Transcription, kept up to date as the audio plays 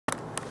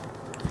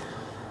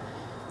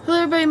Hello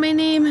everybody, my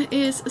name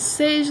is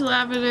Sage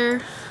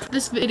Lavender.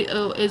 This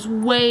video is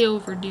way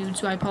overdue,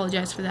 so I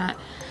apologize for that.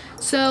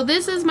 So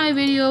this is my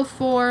video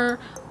for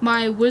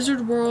my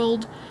Wizard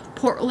World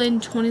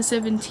Portland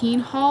 2017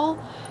 haul.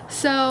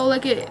 So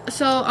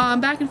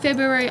back in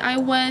February I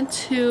went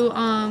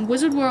to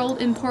Wizard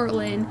World in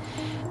Portland,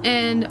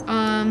 and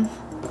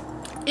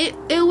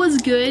it was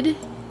good.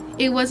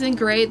 It wasn't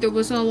great. There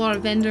wasn't a lot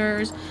of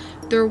vendors.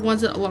 There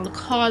wasn't a lot of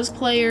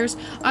cosplayers.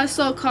 I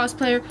saw a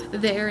cosplayer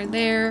there and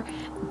there,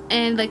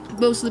 and like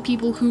most of the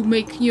people who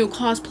make,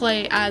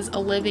 cosplay as a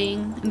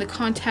living in the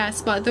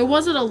contest, but there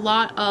wasn't a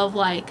lot of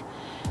like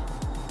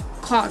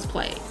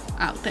cosplay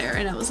out there,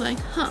 and I was like,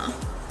 huh.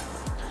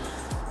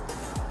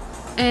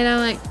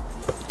 And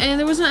and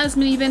there wasn't as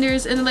many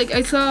vendors, and like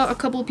I saw a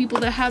couple of people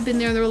that have been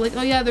there. They were like,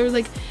 oh yeah, there was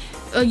like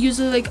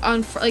usually like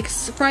on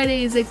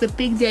Friday is like the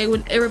big day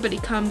when everybody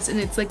comes and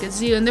it's like a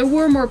zoo, and there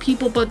were more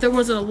people, but there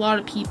wasn't a lot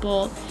of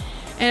people,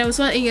 and I was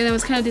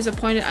kind of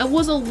disappointed. I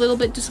was a little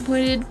bit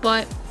disappointed,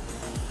 but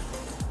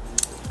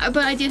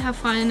I did have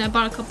fun. I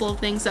bought a couple of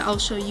things that I'll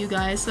show you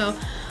guys. So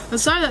I'm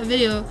sorry that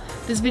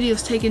this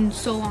video's taken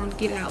so long to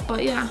get out,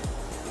 but yeah.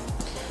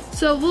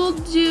 So I'm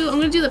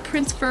gonna do the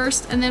prints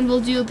first, and then we'll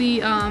do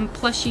the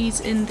plushies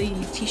in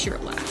the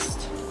t-shirt last.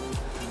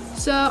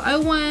 So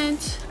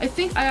I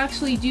think I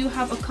actually do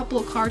have a couple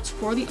of cards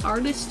for the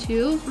artists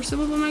too, for some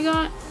of them I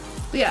got.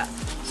 But yeah,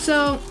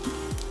 so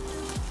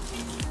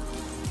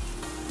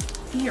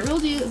here we'll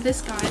do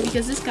this guy,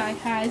 because this guy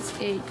has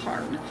a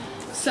card.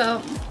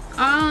 So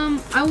I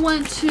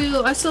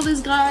saw this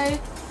guy,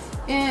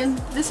 and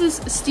this is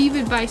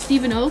Steven by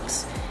Steven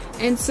Oaks,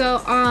 and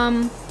so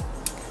I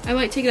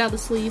might take it out of the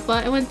sleeve,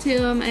 but I went to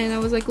him and I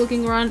was like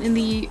looking around in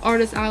the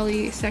artist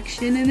alley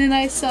section, and then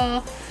I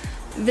saw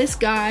this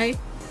guy,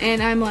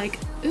 and I'm like,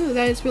 ooh,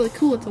 that is really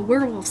cool. It's a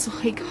werewolf, so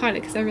I got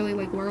it because I really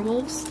like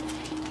werewolves.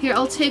 Here,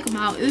 I'll take them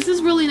out. This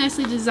is really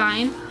nicely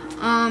designed.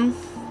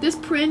 This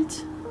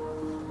print,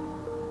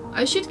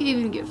 I should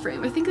even get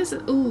framed. I think this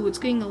is, ooh, it's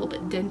getting a little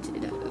bit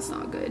dented. That's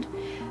not good.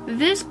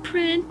 This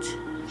print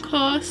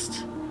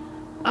cost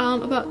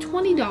about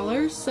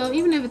 $20, so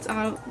even if it's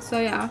out, so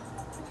yeah.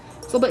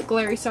 It's a little bit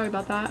glary, sorry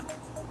about that.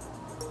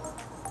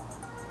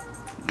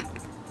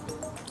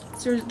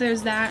 So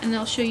there's that, and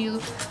I'll show you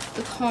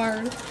the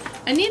card.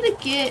 I need to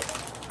get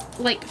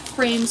like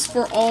frames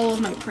for all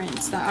of my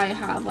prints that I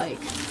have. Like,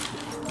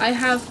 I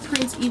have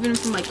prints even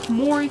from like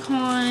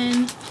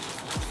Moricon,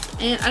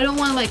 and I don't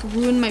want to like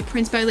ruin my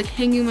prints by like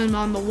hanging them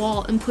on the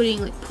wall and putting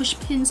like push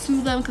pins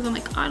through them, because I'm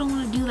like, I don't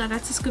want to do that.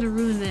 That's just gonna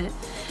ruin it.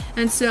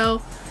 And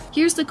so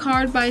here's the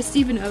card by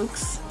Steven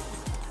Oaks.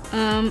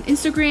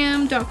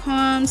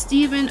 Instagram.com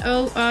Steven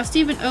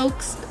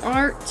Oaks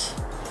Art,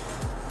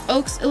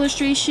 Oaks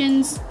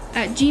Illustrations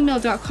at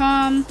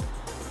gmail.com.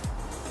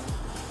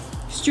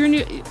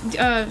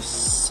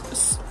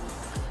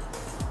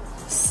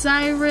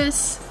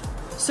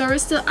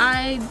 Sarista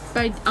I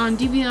on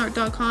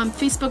Deviant.com,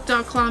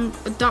 Facebook.com/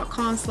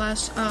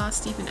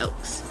 Steven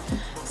Oaks.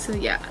 So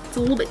yeah, it's a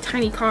little bit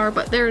tiny card,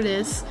 but there it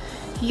is.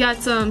 He got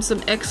some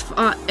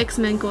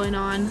X-Men going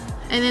on,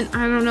 and then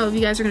I don't know if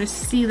you guys are gonna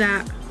see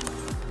that.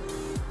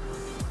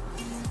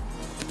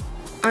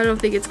 I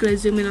don't think it's gonna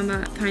zoom in on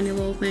that tiny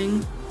little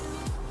thing.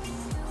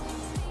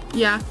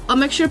 Yeah, I'll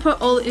make sure to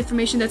put all the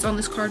information that's on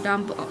this card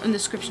down in the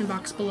description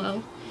box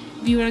below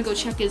if you want to go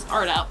check his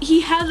art out.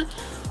 He had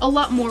a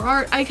lot more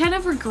art. I kind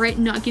of regret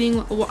not getting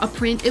a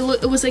print. It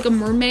was like a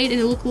mermaid, and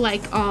it looked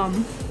like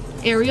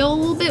Ariel a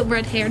little bit,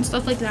 red hair and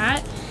stuff like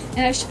that,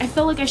 and I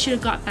felt like I should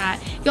have got that.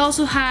 He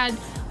also had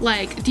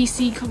like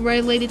DC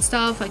related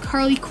stuff like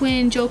Harley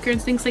Quinn, Joker,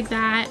 and things like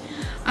that.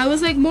 I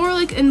was like more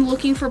like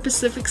looking for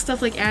Pacific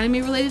stuff, like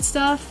anime related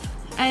stuff,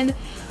 and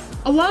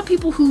a lot of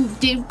people who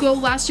did go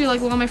last year,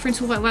 like a lot of my friends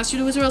who went last year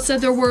to Wizard World,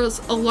 said there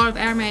was a lot of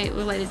anime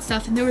related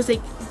stuff, and there was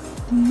like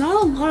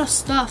not a lot of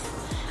stuff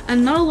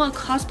and not a lot of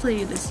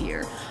cosplay this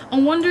year.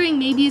 I'm wondering,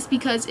 maybe it's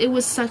because it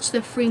was such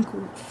the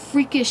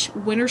freakish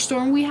winter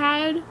storm we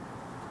had.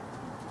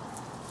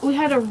 We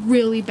had a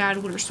really bad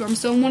winter storm,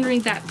 so I'm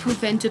wondering that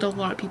prevented a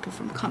lot of people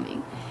from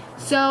coming.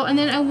 So, and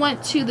then I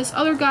went to this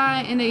other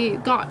guy, and I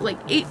got like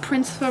 8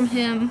 prints from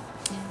him.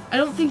 I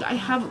don't think I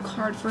have a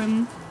card for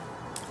him,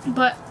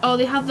 but oh,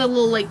 they have the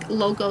little like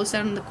logos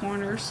down in the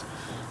corners.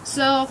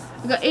 So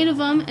I got 8 of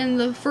them, and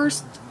the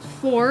first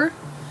 4.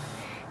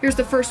 Here's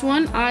the first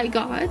one I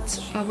got.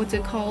 What's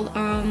it called?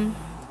 I'm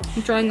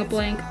drawing a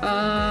blank.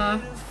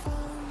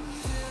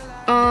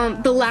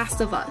 The Last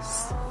of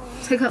Us.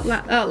 So I got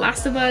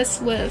Last of Us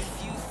with.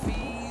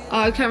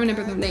 I can't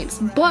remember their names,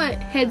 but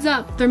heads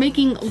up, they're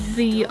making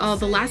the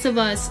Last of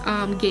Us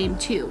game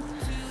too.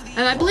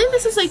 And I believe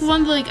this is like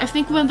one of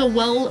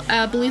the,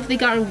 I believe they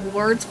got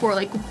awards for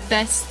like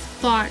best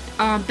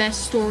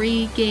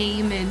story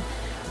game, and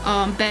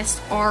best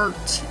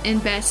art,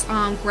 and best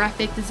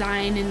graphic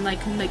design, and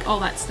like all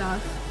that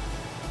stuff.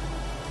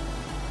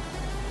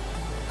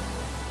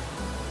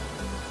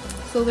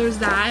 So there's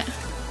that.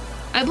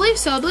 I believe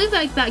so. I believe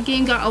like that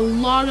game got a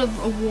lot of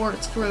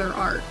awards for their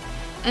art.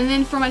 And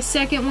then for my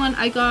second one,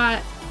 I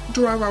got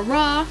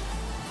Durarara,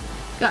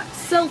 Got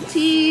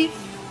Celty,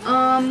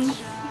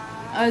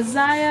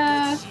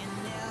 Isaiah,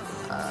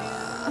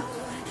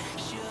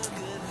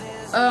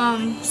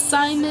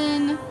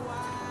 Simon,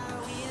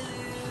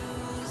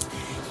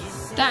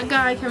 that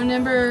guy I can't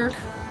remember,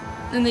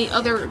 and the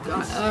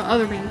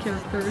other main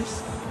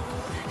characters.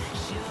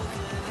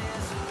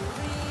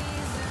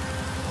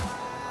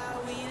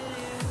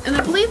 And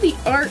I believe the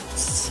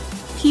arts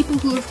people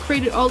who have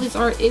created all this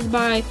art is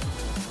by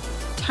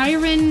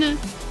Tyron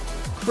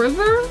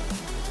Kriver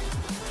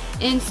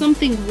and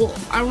something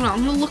Wolf. I don't know.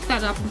 I'm gonna look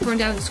that up and put it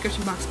down in the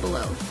description box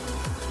below.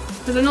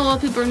 Because I know a lot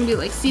of people are gonna be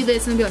like, see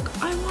this and be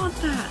like, I want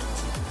that.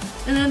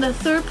 And then the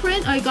third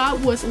print I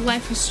got was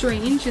Life is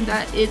Strange, and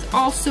that is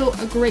also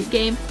a great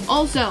game.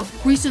 Also,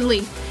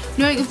 recently,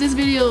 knowing if this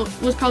video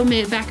was probably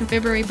made back in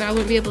February, but I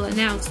wouldn't be able to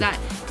announce that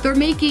they're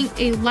making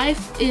a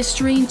Life is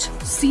Strange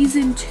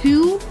Season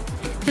 2.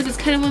 Because it's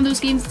kind of one of those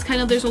games, it's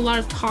kind of, there's a lot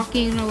of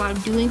talking and a lot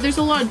of doing. There's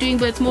a lot of doing,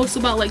 but it's most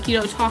about, like, you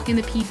know, talking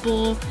to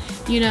people,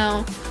 you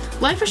know.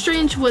 Life is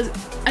Strange was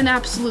an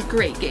absolute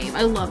great game.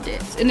 I loved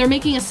it. And they're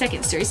making a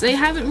second series. They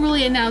haven't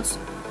really announced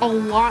a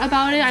lot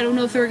about it. I don't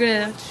know if they're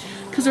gonna,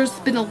 because there's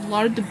been a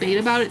lot of debate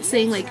about it,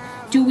 saying, like,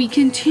 do we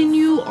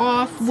continue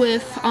off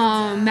with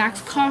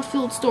Max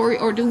Caulfield's story,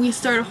 or do we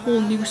start a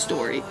whole new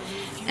story?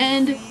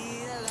 And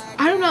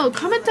I don't know,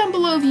 comment down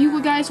below if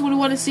you guys would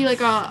want to see like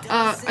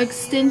a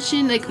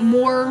extension, like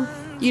more,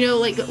 you know,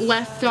 like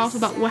left off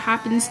about what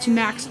happens to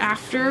Max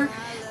after,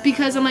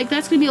 because I'm like,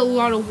 that's gonna be a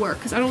lot of work,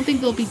 because I don't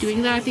think they'll be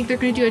doing that. I think they're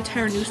gonna do an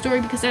entire new story,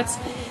 because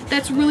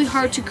that's really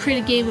hard to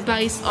create a game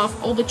based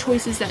off all the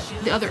choices that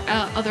the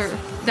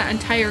that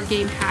entire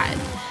game had,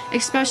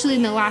 especially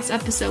in the last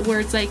episode,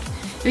 where it's like,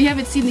 if you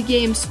haven't seen the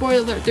game,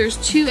 spoiler alert, there's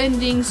two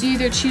endings. You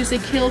either choose to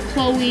kill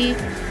Chloe,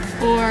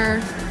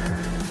 or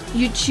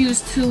you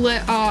choose to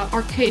let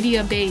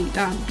Arcadia Bay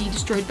be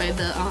destroyed by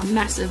the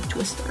massive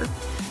twister.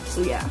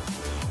 So yeah.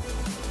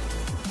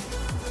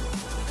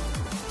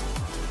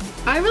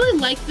 I really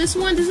like this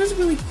one. This is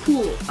really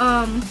cool.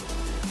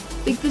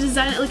 Like the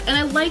design, like, and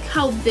I like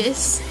how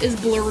this is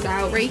blurred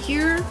out right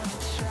here.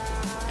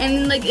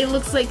 And like it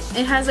looks like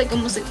it has like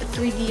almost like a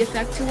 3D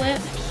effect to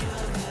it.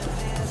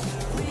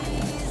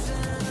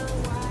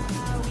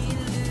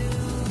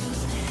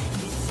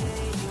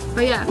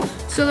 But yeah,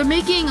 so they're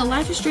making a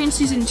Life is Strange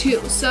Season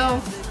 2.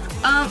 So,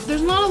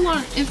 there's not a lot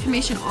of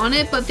information on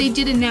it, but they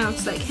did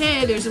announce, like,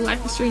 hey, there's a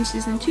Life is Strange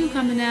Season 2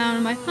 coming out.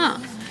 I'm like, huh.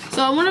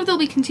 So I wonder if they'll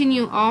be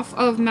continuing off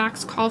of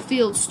Max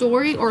Caulfield's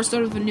story or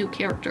start with a new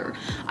character.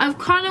 I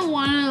kind of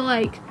want to,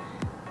 like,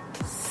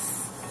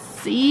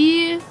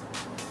 see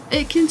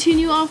it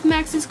continue off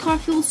Max's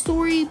Caulfield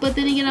story, but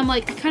then again, I'm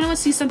like, I kind of want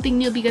to see something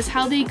new, because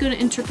how are they going to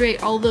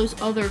integrate all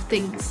those other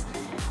things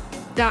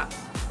that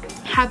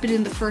happened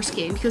in the first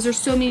game, because there's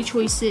so many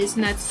choices,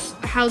 and that's,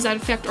 how's that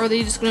affect? Are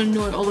they just going to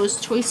ignore all those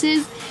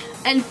choices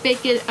and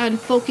fake it and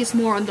focus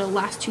more on the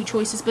last two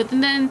choices? But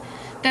then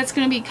that's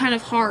going to be kind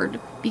of hard,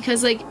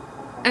 because like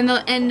at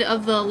the end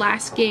of the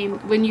last game,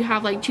 when you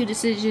have like two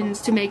decisions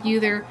to make, you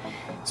either,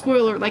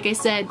 spoiler, like I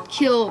said,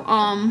 kill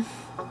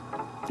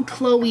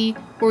Chloe,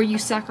 or you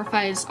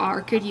sacrifice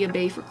Arcadia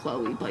Bay for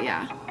Chloe. But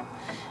yeah.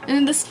 And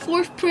then this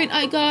fourth print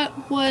I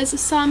got was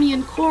Sami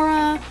and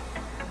Cora.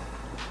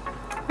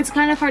 It's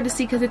kind of hard to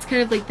see because it's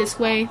kind of like this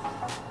way.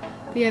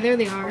 But yeah, there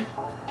they are.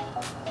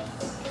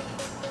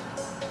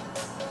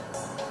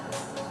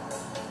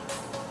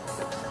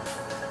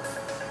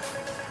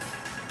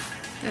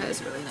 That is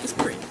a really nice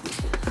print.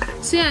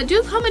 So yeah,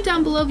 do comment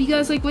down below if you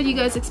guys like what you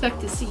guys expect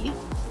to see.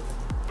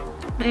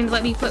 And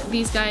let me put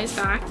these guys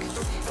back.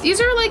 These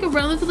are like a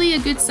relatively a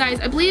good size.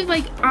 I believe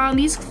like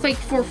these like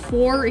for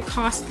 4 it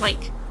cost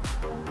like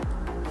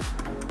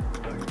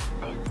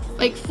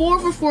 4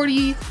 for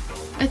 40.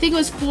 I think it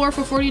was 4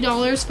 for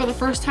 $40 for the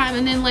first time,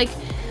 and then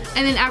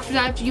after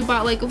that, after you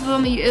bought like of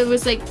them, it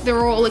was like they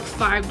were all like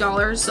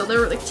 $5. So they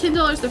were like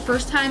 $10 the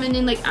first time, and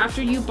then like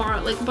after you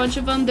bought like a bunch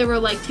of them, they were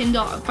like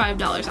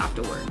 $5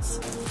 afterwards.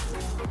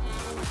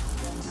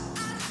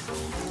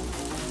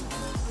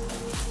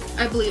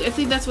 I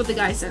think that's what the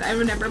guy said. I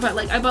remember, but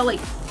like I bought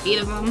like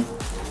 8 of them,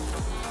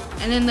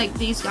 and then like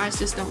these guys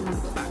just don't want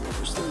to go back on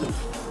their sleeve.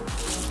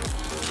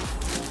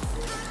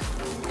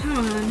 Come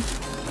on.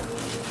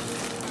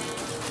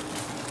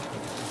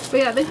 But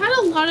yeah, they had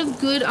a lot of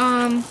good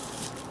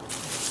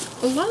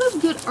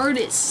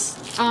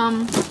artists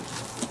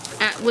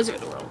at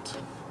Wizard World.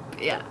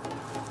 But yeah.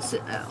 So,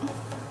 and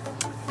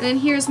then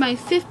here's my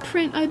 5th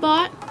print I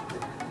bought,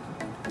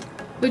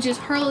 which is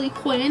Harley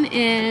Quinn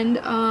and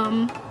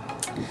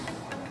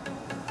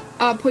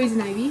Poison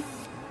Ivy.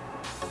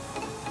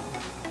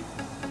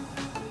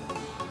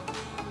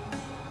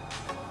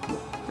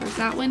 There's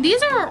that one.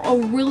 These are a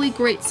really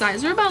great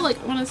size. They're about like,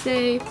 I want to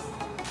say,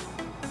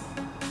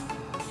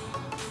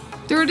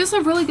 they're just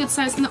a really good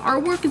size, and the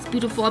artwork is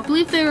beautiful. I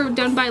believe they're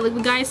done by, like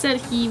the guy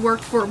said, he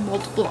worked for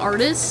multiple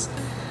artists,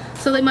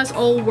 so they must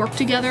all work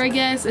together, I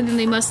guess, and then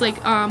they must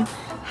like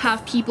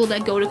have people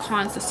that go to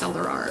cons to sell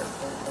their art.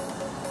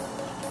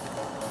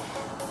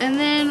 And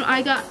then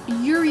I got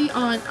Yuri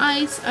on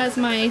Ice as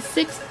my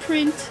 6th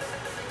print.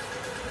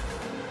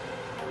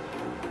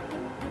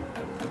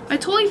 I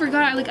totally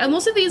forgot. Like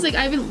most of these, like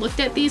I haven't looked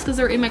at these because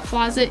they're in my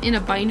closet in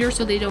a binder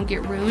so they don't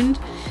get ruined.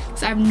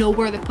 Because I have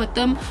nowhere to put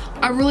them.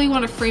 I really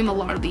want to frame a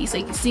lot of these,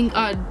 like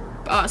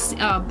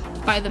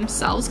by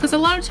themselves. Because a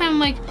lot of time,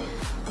 like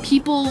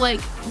people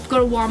like go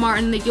to Walmart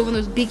and they get one of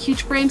those big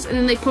huge frames and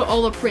then they put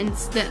all the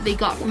prints that they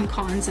got from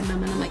cons in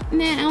them, and I'm like,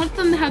 nah, I want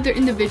them to have their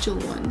individual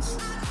ones.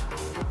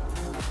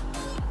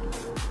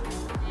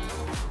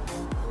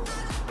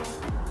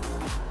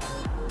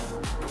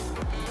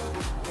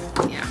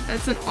 Yeah,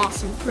 that's an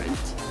awesome print.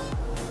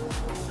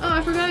 Oh,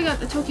 I forgot I got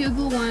the Tokyo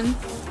Ghoul one.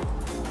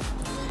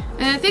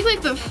 And I think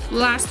like the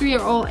last 3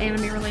 are all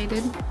anime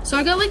related. So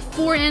I got like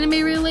 4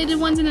 anime related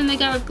ones, and then I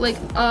got like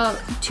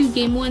 2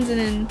 game ones, and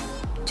then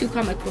 2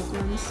 comic book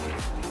ones.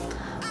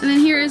 And then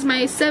here is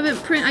my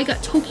 7th print. I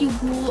got Tokyo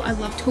Ghoul. I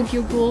love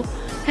Tokyo Ghoul.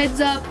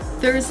 Heads up,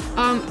 there's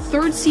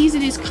 3rd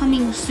season is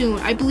coming soon.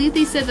 I believe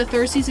they said the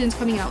 3rd season is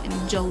coming out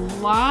in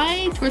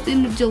July, towards the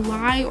end of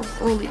July or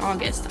early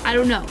August. I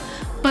don't know.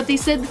 But they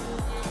said,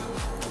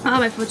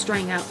 my foot's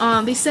drying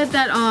out. They said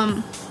that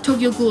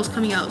Tokyo Ghoul is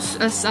coming out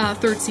as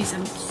 3rd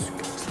season. I'm super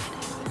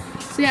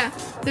excited. So yeah,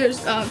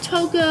 there's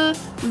Toga,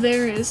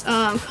 there is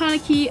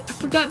Kaneki. I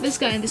forgot this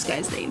guy and this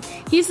guy's name.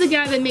 He's the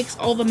guy that makes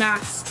all the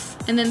masks.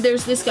 And then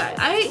there's this guy.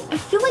 I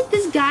feel like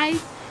this guy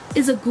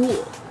is a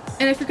ghoul,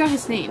 and I forgot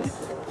his name.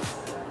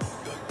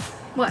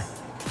 What?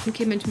 He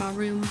came into my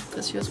room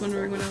because she was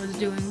wondering what I was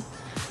doing.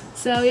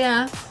 So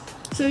yeah.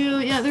 So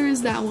yeah, there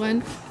is that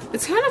one.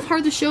 It's kind of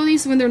hard to show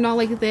these when they're not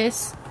like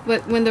this,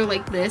 but when they're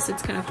like this,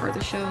 it's kind of hard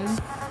to show them.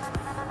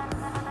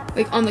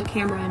 Like on the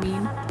camera, I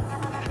mean.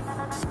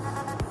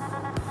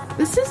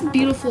 This is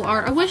beautiful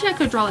art. I wish I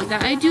could draw like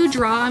that. I do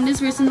draw. I'm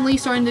just recently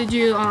starting to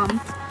do,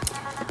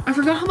 I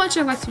forgot how much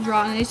I like to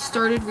draw, and I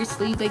started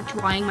recently like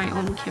drawing my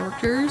own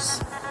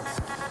characters.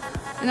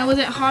 And I was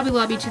at Hobby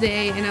Lobby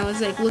today, and I was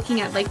like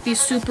looking at like these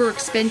super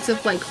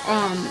expensive like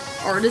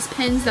artist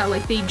pens that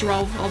like they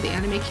draw all the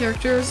anime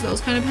characters.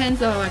 Those kind of pens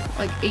that are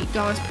like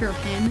 $8 per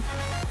pen.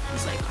 I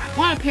was like, I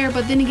want a pair,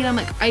 but then again I'm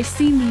like, I've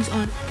seen these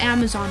on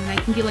Amazon and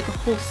I can get like a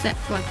whole set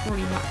for like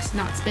 40 bucks,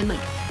 not spend like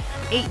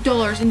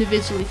 $8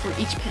 individually for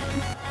each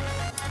pen.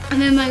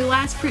 And then my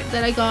last print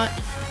that I got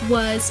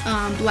was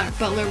Black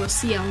Butler with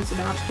CL and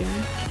Sebastian.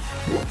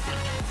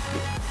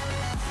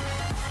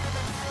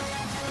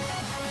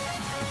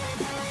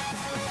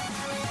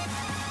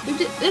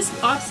 This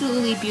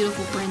absolutely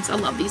beautiful prints. I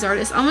love these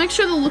artists. I'll make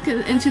sure to look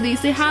into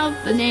these. They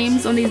have the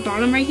names on these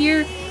bottom right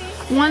here.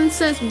 One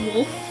says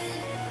Wolf,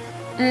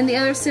 and then the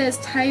other says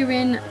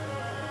Tyron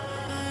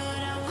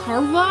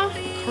Carva?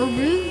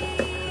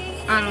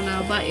 I don't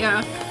know, but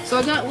yeah. So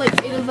I got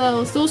like 8 of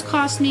those. Those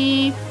cost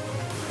me,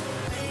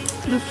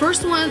 the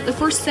first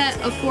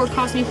set of 4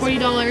 cost me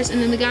 $40, and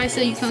then the guy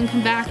said you can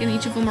come back and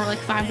each of them are like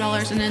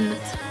 $5, and then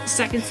the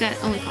second set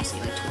only cost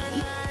me like $20.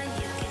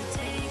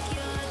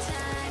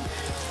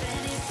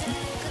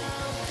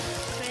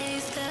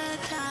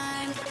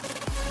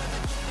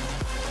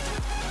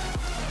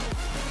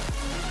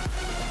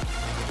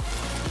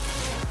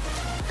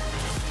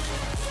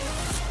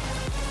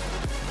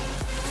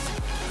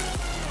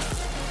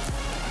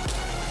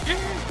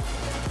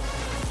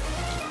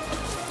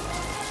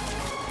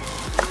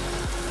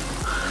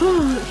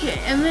 Okay,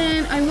 and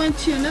then I went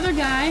to another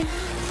guy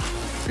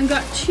and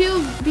got 2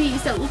 of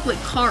these that look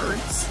like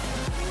cards.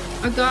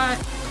 I got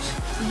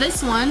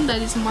this one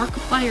that is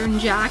Markiplier and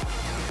Jack.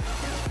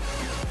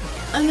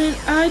 And then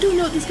I don't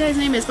know what this guy's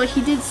name is, but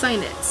he did sign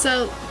it.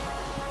 So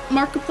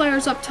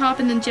Markiplier's up top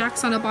and then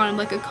Jack's on the bottom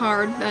like a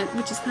card,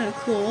 which is kind of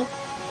cool.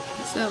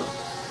 So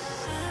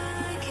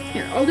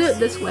here, I'll do it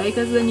this way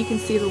because then you can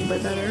see it a little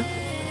bit better.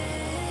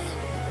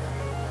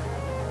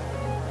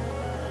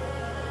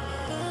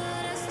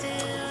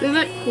 Isn't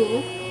that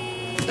cool?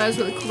 That was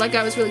really cool. That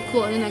guy was really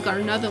cool. And then I got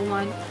another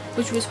one,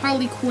 which was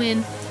Harley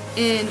Quinn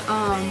in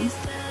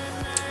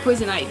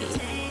Poison Ivy.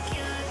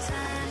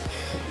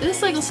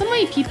 It's like so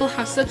many people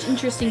have such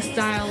interesting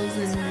styles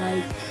and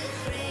like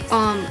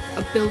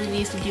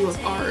abilities to do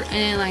with art,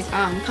 and like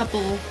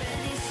couple.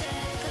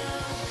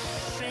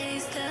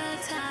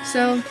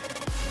 So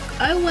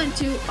I went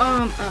to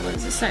what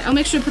is this site? I'll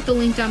make sure to put the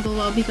link down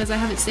below because I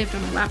have it saved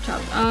on my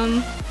laptop.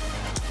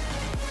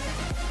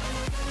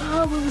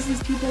 Oh, what was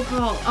these people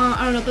called?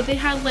 I don't know, but they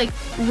had like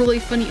really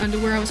funny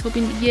underwear I was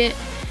hoping to get.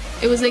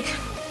 It was like,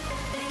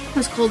 it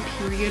was called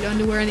period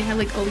underwear, and they had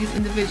like all these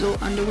individual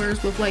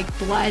underwears with like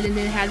blood, and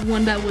then it had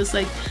one that was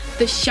like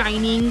The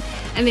Shining,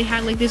 and they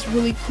had like this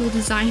really cool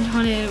design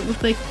on it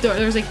with like,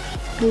 there was like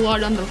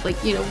blood on the,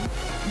 like, you know,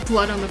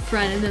 blood on the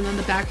front, and then on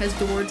the back has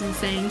the words and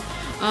saying,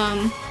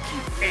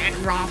 and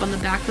Rob on the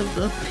back of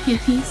the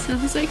panties. So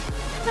I was like,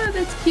 ah,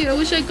 that's cute. I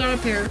wish I got a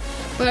pair,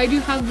 but I do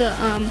have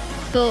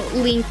the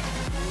link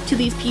to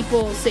these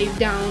people saved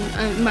down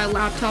on my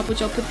laptop,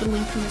 which I'll put the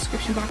link in the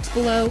description box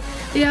below.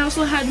 They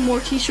also had more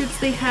t-shirts.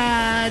 They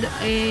had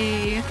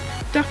a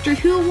Doctor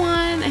Who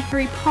one, a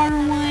Harry Potter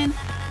one,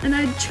 and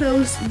I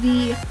chose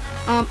the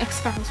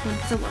X-Files one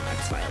because I love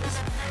X-Files.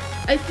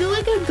 I feel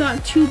like I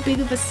got too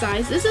big of a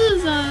size. This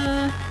is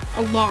a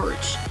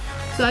large,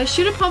 So I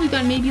should have probably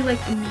gotten maybe like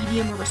a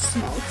medium or a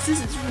small, because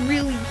this is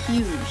really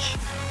huge.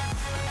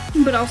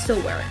 But I'll still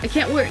wear it. I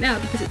can't wear it now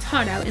because it's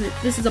hot out, and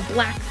this is a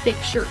black thick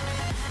shirt.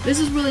 This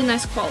is really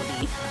nice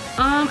quality.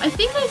 I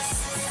think I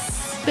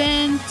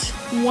spent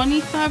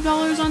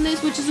 $25 on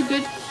this, which is a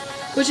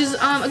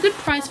good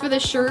price for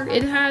this shirt.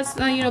 It has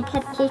you know,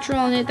 pop culture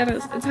on it.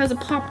 It has a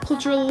pop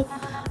cultural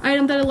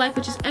item that I like,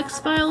 which is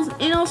X-Files,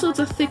 and also it's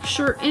a thick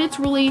shirt, and it's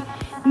really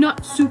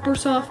not super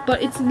soft,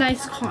 but it's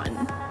nice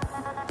cotton.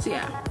 So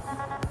yeah.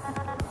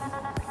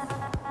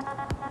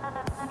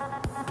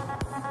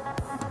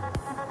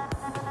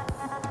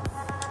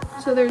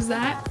 So there's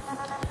that.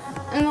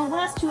 And the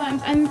last two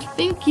items, I'm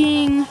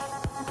thinking,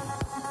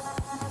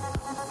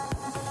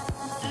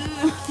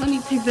 let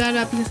me pick that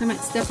up because I might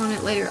step on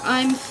it later.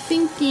 I'm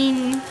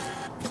thinking,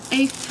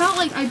 I felt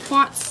like I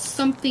bought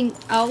something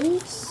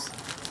else.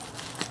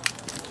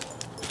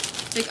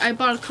 Like I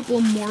bought a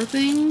couple more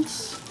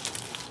things.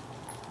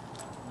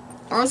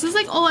 Or is this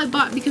like all I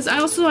bought? Because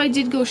I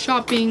did go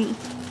shopping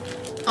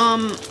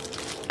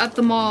at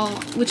the mall,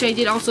 which I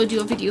did also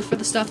do a video for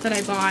the stuff that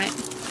I bought.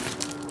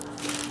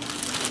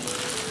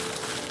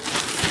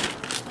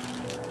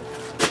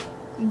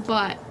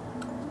 But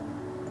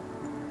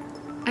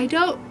I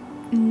don't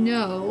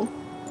know.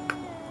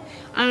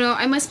 I don't know.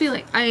 I must be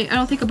like, I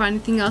don't think I bought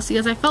anything else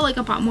because I felt like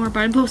I bought more, but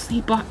I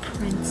mostly bought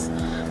prints.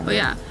 But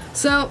yeah.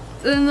 So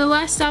then the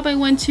last stop I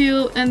went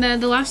to, and then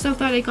the last stuff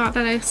that I got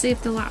that I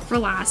saved a lot for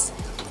last,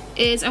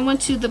 is I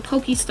went to the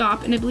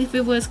Pokestop, and I believe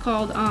it was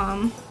called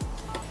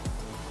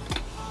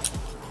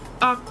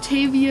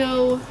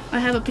Octavio. I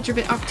have a picture of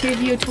it,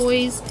 Octavio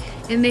Toys,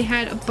 and they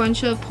had a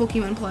bunch of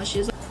Pokemon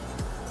plushes.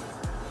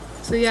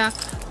 So yeah,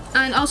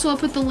 and also I'll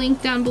put the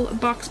link down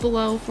box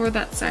below for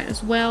that site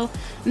as well.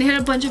 And they had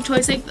a bunch of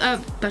toys, like They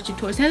had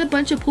a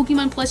bunch of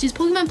Pokemon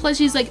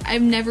plushies like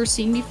I've never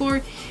seen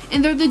before,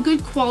 and they're the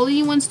good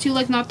quality ones too,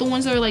 like not the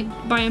ones that are like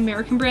by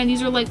American brand.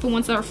 These are like the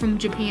ones that are from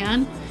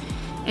Japan.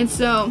 And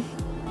so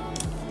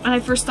when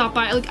I first stopped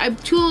by, like I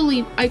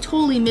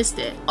totally missed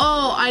it.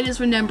 Oh, I just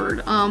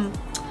remembered.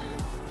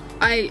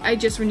 I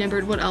just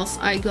remembered what else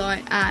I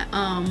got at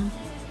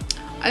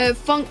I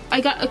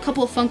got a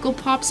couple of Funko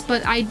Pops,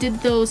 but I did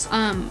those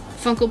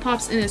Funko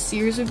Pops in a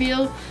series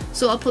reveal,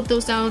 so I'll put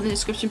those down in the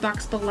description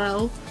box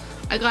below.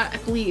 I got a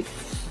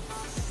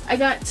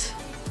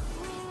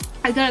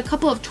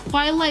couple of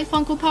Twilight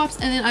Funko Pops,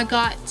 and then I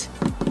got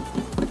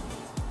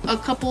a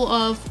couple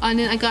of, and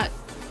then I got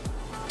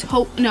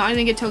no, I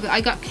didn't get Toga.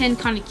 I got Ken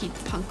Kaneki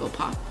Funko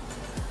Pop.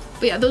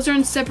 But yeah, those are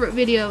in separate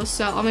videos,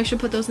 so I'll make sure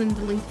to put those in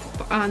the link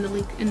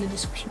in the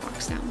description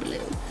box down below.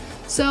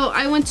 So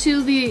I went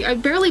to the,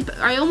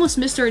 I almost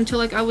missed her until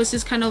like I was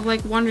just kind of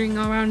like wandering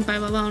around by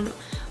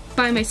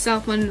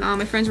myself when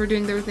my friends were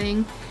doing their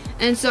thing.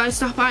 And so I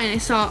stopped by and I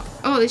saw,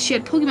 oh, she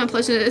had Pokemon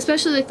plushes,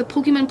 especially like the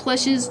Pokemon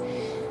plushes,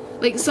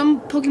 like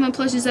some Pokemon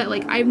plushes that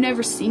like I've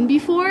never seen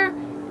before.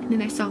 And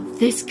then I saw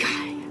this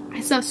guy.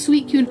 I saw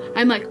Suicune.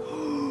 I'm like,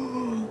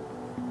 oh,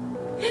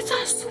 it's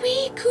a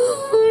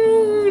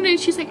Suicune. And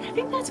she's like, I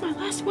think that's my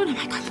last one. I'm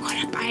like, I'm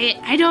gonna buy it.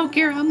 I don't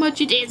care how much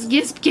it is.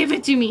 Just give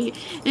it to me.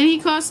 And he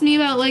cost me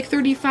about like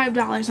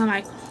 $35. I'm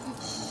like,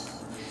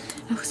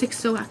 I was like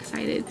so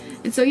excited.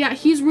 And so yeah,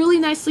 he's really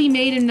nicely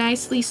made and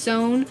nicely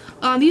sewn.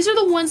 These are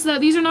the ones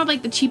that, these are not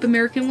like the cheap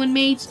American one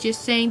made,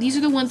 just saying. These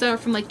are the ones that are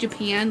from like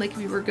Japan. Like if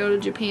you were to go to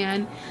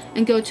Japan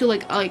and go to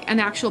like an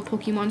actual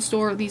Pokemon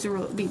store, these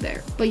will be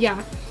there. But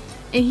yeah,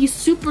 and he's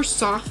super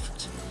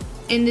soft.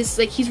 And this,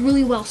 like, he's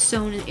really well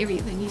sewn and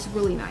everything. He's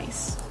really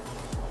nice.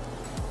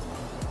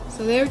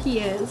 So there he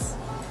is.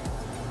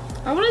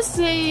 I want to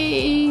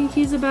say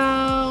he's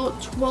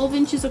about 12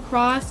 inches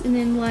across and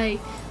then like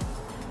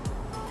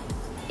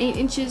 8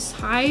 inches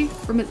high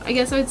from his, I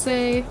guess I would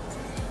say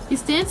he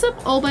stands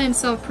up all by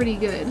himself pretty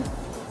good.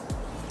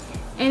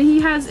 And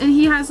he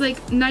has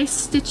like nice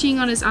stitching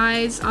on his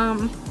eyes.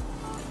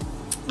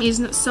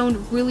 He's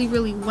sewn really,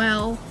 really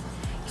well.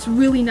 He's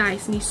really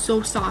nice and he's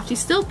so soft. He's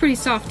still pretty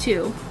soft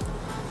too,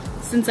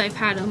 since I've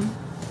had him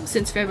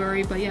since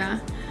February. But yeah,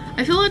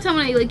 I feel like time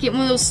when I like get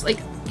one of those like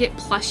get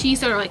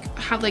plushies that are like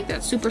have like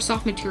that super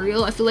soft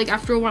material, I feel like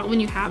after a while when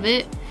you have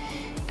it,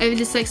 it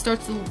just like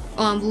starts to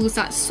lose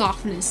that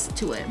softness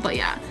to it. But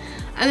yeah,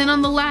 and then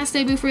on the last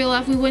day before we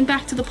left, we went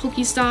back to the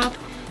Pokestop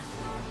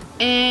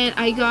and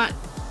I got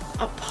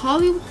a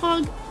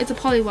Poliwag. It's a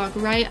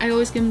Poliwag, right? I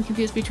always get them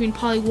confused between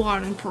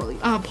Poliwag and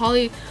Poliwag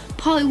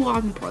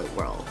and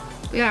Poliwhirl.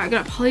 Yeah, I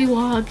got a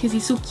Poliwag because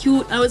he's so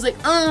cute. I was like,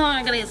 oh,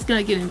 I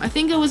gotta get him. I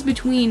think it was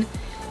between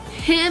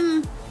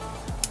him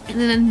and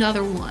then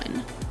another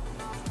one.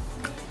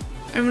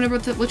 I don't remember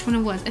which one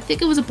it was. I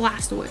think it was a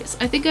Blastoise.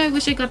 I think I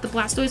wish I got the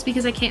Blastoise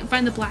because I can't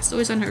find the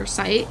Blastoise on her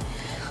site.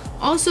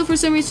 Also, for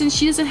some reason,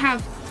 she doesn't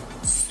have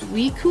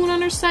Suicune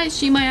on her site.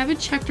 She might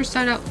haven't checked her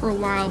site out for a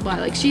while, but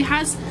like she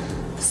has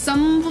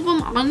some of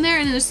them on there,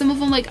 and then there's some of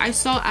them like I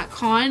saw at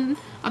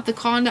the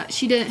con that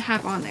she didn't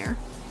have on there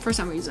for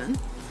some reason.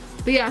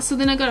 But yeah, so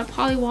then I got a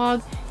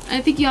Poliwag.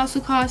 I think he also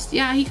cost,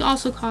 yeah, he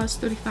also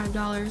cost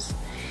 $35.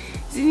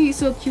 He's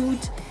so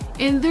cute.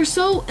 and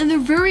they're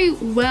very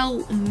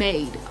well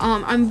made.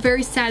 I'm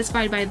very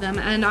satisfied by them,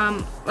 and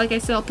like I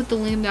said, I'll put the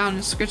link down in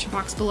the description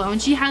box below.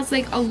 And she has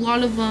like a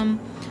lot of them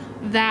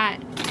that,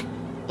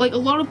 like a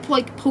lot of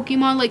like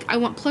Pokemon, like I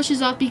want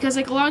plushes up, because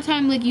like a lot of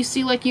time like you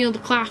see like, you know, the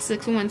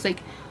classics ones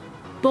like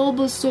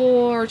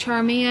Bulbasaur,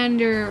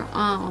 Charmander,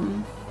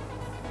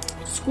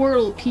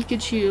 Squirtle,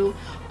 Pikachu,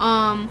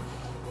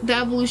 the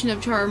evolution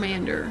of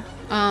Charmander,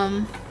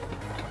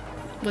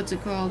 what's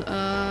it called,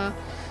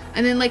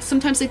 and then like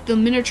sometimes like the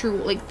miniature,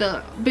 like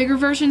the bigger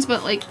versions,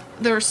 but like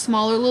they're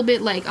smaller a little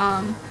bit, like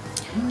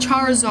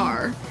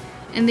Charizard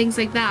and things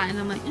like that. And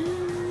I'm like,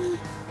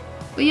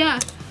 but yeah,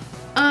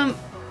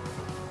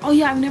 oh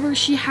yeah,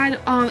 she had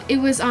it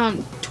was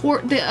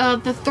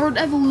the third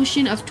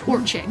evolution of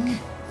Torchic.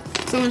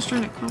 Someone's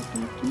trying to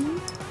contact me.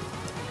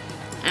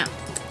 Ow.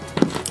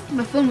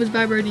 My phone was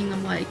vibrating.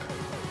 I'm like,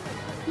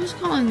 who's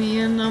calling me?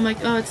 And I'm like,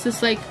 oh, it's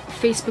just like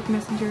Facebook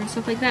Messenger and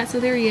stuff like that.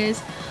 So there he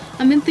is.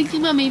 I've been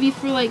thinking about maybe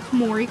for like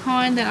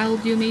MoriCon that I'll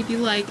do maybe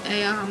like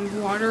a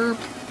water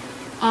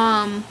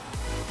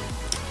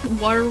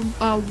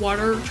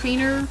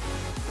trainer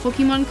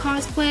Pokemon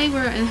cosplay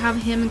where and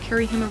have him and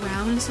carry him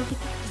around and stuff like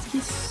that.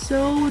 He's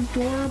so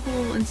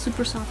adorable and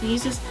super soft. And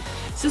it's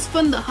just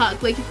fun to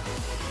hug. Like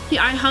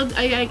I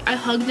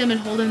hugged him and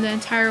hold him the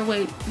entire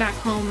way back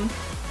home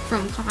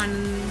from con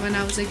when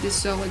I was like this,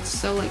 so like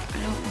I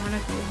don't want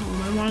to go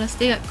home. I want to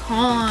stay at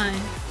con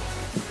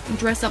and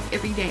dress up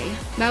every day.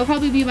 That would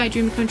probably be my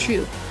dream come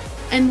true.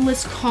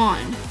 Endless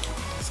con.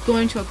 Just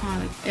going to a con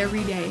like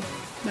every day.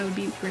 That would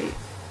be great.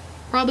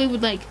 Probably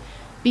would like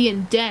be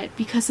in debt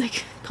because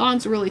like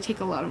cons really take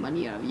a lot of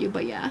money out of you,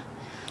 but yeah.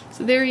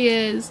 So there he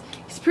is.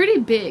 He's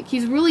pretty big.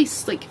 He's really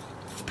like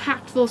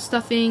packed full of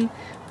stuffing,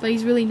 but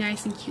he's really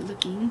nice and cute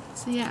looking.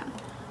 So yeah.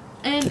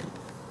 And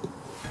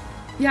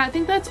yeah, I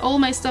think that's all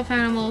my stuffed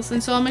animals,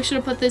 and so I'll make sure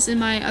to put this in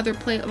my other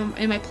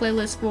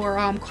playlist for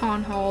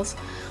con hauls.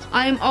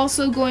 I am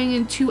also going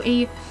into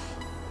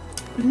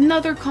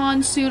another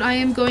con soon. I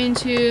am going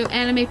to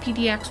Anime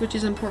PDX, which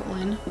is in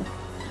Portland.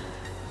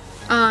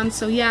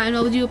 So yeah, and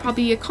I'll do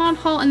probably a con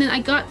haul, and then I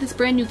got this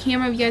brand new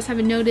camera, if you guys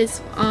haven't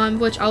noticed,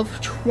 which I'll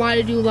try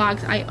to do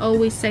vlogs. I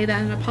always say that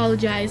and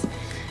apologize.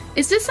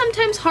 It's just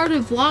sometimes hard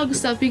to vlog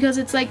stuff because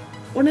it's like,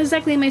 what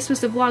exactly am I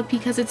supposed to vlog?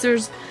 Because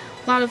there's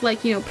a lot of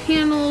like, you know,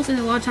 panels, and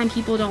a lot of time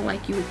people don't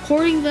like you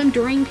recording them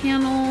during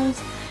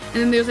panels. And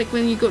then there's like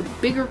when you go to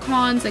bigger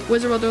cons like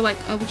Wizard World, they're like,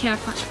 oh, we can't have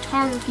flash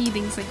photography,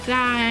 things like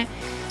that.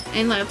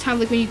 And like time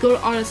like when you go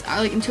to artist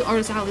into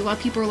Artist Alley, a lot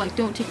of people are like,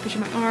 don't take a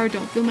picture of my art,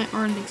 don't film my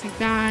art, and things like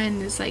that.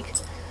 And it's like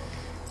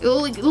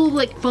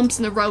little bumps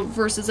in the road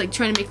versus like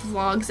trying to make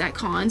vlogs at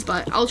cons.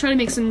 But I'll try to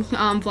make some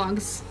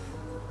vlogs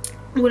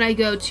when I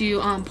go to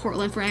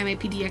Portland for Anime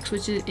PDX,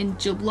 which is in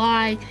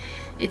July.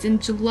 It's in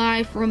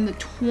July from the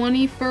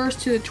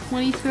 21st to the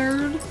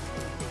 23rd.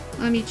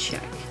 Let me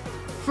check.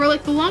 For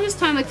like the longest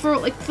time, I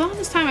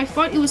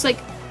thought it was like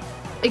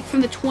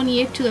from the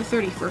 28th to the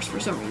 31st for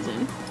some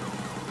reason.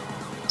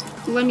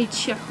 Let me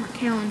check my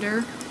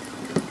calendar.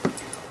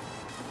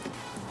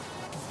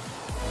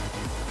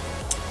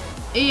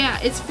 Yeah,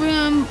 it's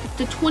from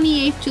the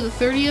 28th to the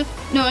 30th.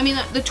 No, I mean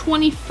the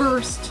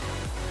 21st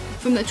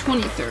from the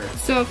 23rd.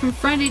 So from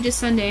Friday to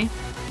Sunday.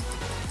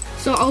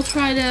 So I'll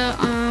try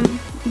to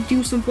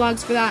do some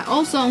vlogs for that.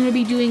 Also, I'm going to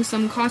be doing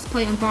some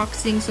cosplay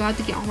unboxing, so I have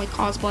to get all my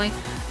cosplay.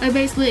 I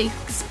basically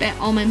spent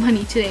all my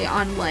money today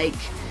on like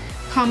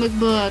comic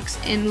books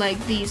and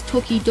like these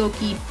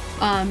Tokidoki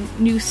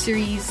new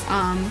series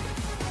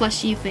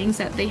plushie things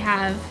that they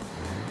have,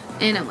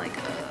 and I'm like,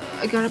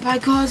 I gotta buy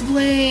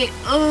cosplay.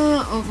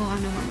 Oh well, I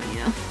have no more money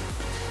now.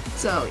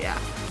 So yeah,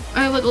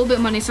 I have like a little bit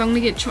of money, so I'm gonna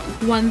get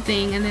one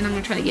thing, and then I'm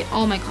gonna try to get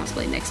all my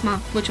cosplay next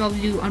month, which I'll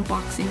do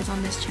unboxings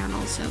on this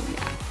channel. So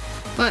yeah,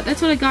 but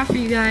that's what I got for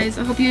you guys.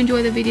 I hope you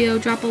enjoyed the video.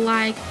 Drop a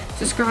like,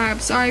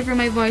 subscribe. Sorry for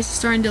my voice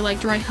starting to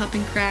like dry up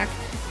and crack,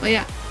 but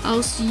yeah,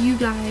 I'll see you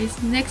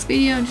guys next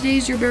video. And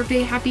today's your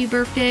birthday. Happy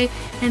birthday,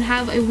 and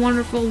have a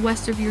wonderful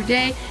rest of your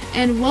day.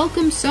 And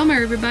welcome summer,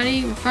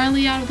 everybody. We're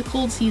finally out of the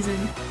cold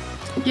season.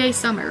 Yay,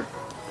 summer.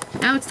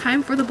 Now it's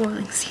time for the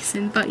boiling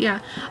season. But yeah,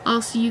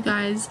 I'll see you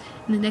guys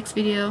in the next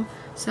video.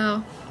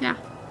 So yeah.